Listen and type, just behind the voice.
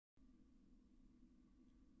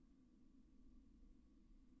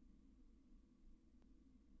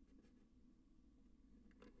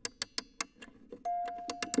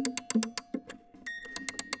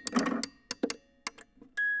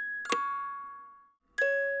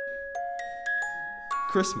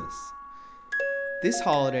Christmas. This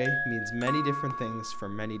holiday means many different things for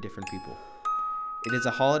many different people. It is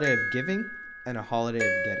a holiday of giving and a holiday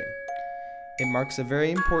of getting. It marks a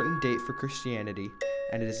very important date for Christianity,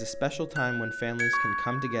 and it is a special time when families can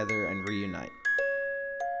come together and reunite.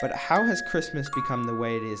 But how has Christmas become the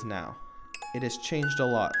way it is now? It has changed a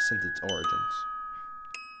lot since its origins.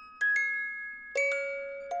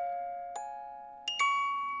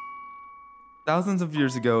 Thousands of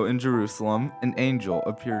years ago in Jerusalem, an angel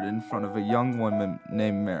appeared in front of a young woman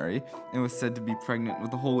named Mary and was said to be pregnant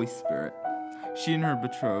with the Holy Spirit. She and her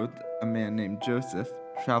betrothed, a man named Joseph,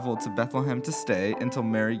 traveled to Bethlehem to stay until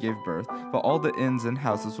Mary gave birth, but all the inns and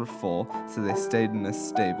houses were full, so they stayed in a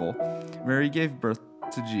stable. Mary gave birth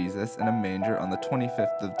to Jesus in a manger on the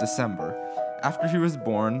 25th of December. After he was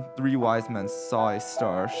born, 3 wise men saw a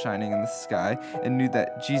star shining in the sky and knew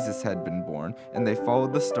that Jesus had been born, and they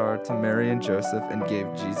followed the star to Mary and Joseph and gave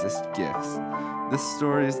Jesus gifts. This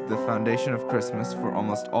story is the foundation of Christmas for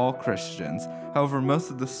almost all Christians. However,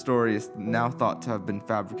 most of the story is now thought to have been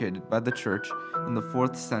fabricated by the church in the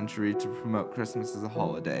 4th century to promote Christmas as a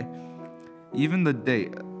holiday. Even the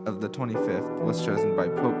date of the 25th was chosen by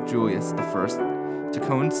Pope Julius I to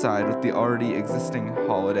coincide with the already existing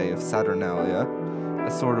holiday of Saturnalia, a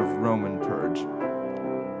sort of Roman purge.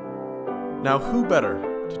 Now, who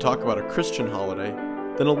better to talk about a Christian holiday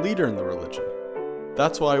than a leader in the religion?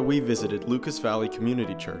 That's why we visited Lucas Valley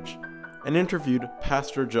Community Church and interviewed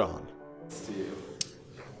Pastor John.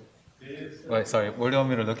 Wait, sorry, where do you want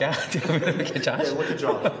me to look at? Do you want me to look at Josh? Yeah, look at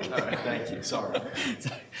John. All right, thank you. Sorry.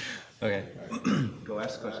 Okay. Go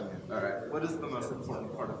ask the question again. All right. What is the most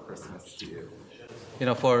important part of Christmas to you? You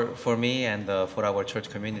know, for me and for our church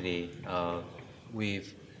community,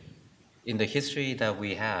 in the history that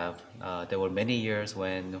we have, there were many years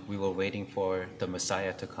when we were waiting for the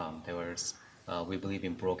Messiah to come. We believe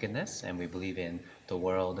in brokenness, and we believe in the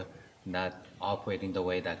world not operating the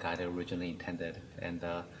way that God originally intended. And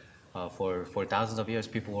for thousands of years,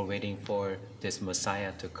 people were waiting for this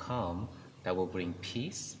Messiah to come that will bring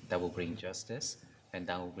peace, that will bring justice, and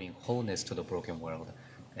that will bring wholeness to the broken world.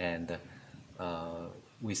 And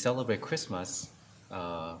we celebrate Christmas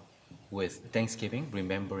with Thanksgiving,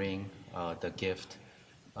 remembering the gift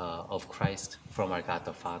of Christ from our God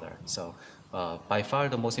the Father. So by far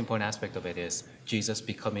the most important aspect of it is Jesus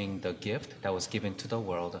becoming the gift that was given to the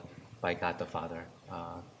world by God the Father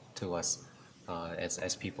to us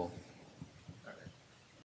as people.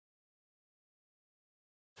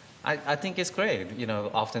 I think it's great. You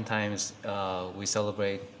know, oftentimes we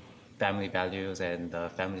celebrate family values and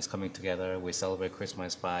families coming together. We celebrate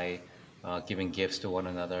Christmas by giving gifts to one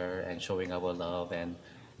another and showing our love and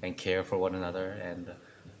care for one another. And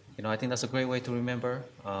you know, I think that's a great way to remember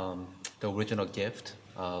the original gift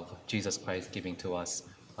of Jesus Christ giving to us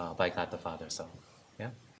by God the Father. So, yeah.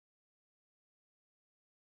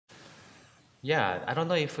 Yeah, I don't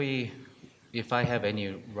know if I have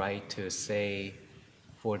any right to say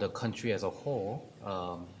for the country as a whole.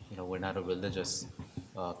 You know, we're not a religious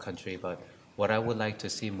country, but what I would like to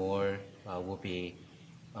see more would be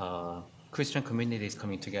Christian communities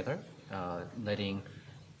coming together, letting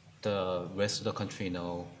the rest of the country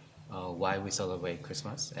know why we celebrate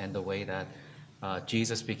Christmas and the way that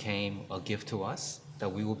Jesus became a gift to us, that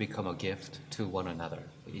we will become a gift to one another,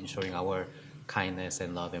 in showing our kindness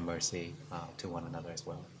and love and mercy to one another as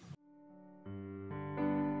well.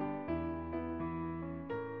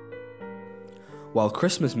 While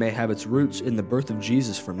Christmas may have its roots in the birth of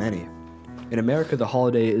Jesus for many, in America the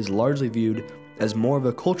holiday is largely viewed as more of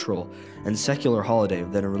a cultural and secular holiday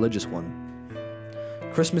than a religious one.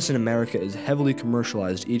 Christmas in America is heavily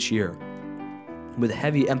commercialized each year, with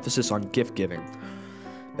heavy emphasis on gift giving.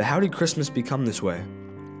 But how did Christmas become this way?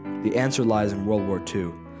 The answer lies in World War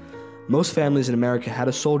II. Most families in America had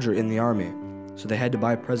a soldier in the army, so they had to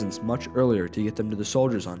buy presents much earlier to get them to the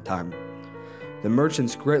soldiers on time. The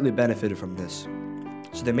merchants greatly benefited from this,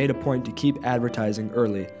 so they made a point to keep advertising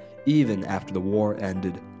early, even after the war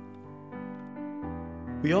ended.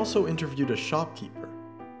 We also interviewed a shopkeeper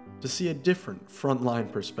to see a different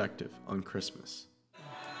frontline perspective on Christmas.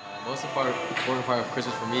 Most important part of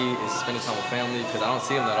Christmas for me is spending time with family, because I don't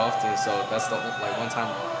see them that often. So that's the one time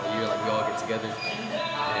a year we all get together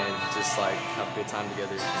and just have a good time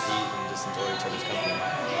together and eat and just enjoy each other's company.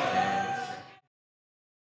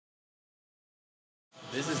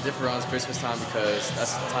 This is different around Christmas time because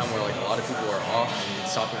that's the time where a lot of people are off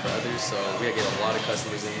and shopping for others. So we get a lot of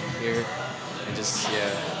customers in here, and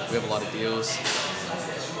we have a lot of deals.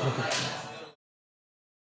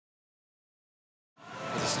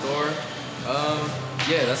 As a store,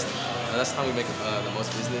 that's the time we make the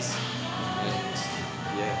most business, and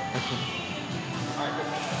yeah.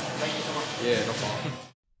 Yeah, no problem.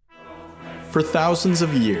 For thousands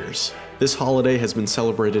of years, this holiday has been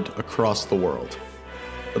celebrated across the world.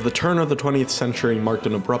 But the turn of the 20th century marked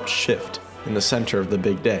an abrupt shift in the center of the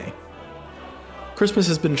big day. Christmas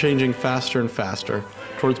has been changing faster and faster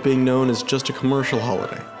towards being known as just a commercial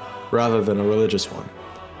holiday, rather than a religious one,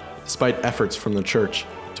 despite efforts from the church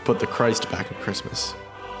to put the Christ back in Christmas.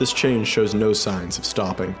 This change shows no signs of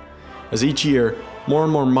stopping, as each year, more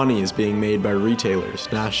and more money is being made by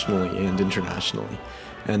retailers nationally and internationally,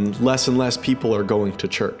 and less people are going to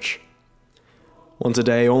church. Once a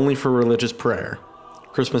day only for religious prayer,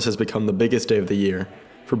 Christmas has become the biggest day of the year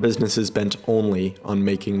for businesses bent only on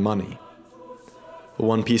making money. But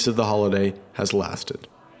one piece of the holiday has lasted: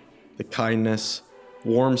 the kindness,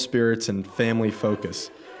 warm spirits, and family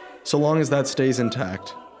focus. So long as that stays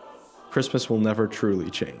intact, Christmas will never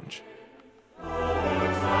truly change.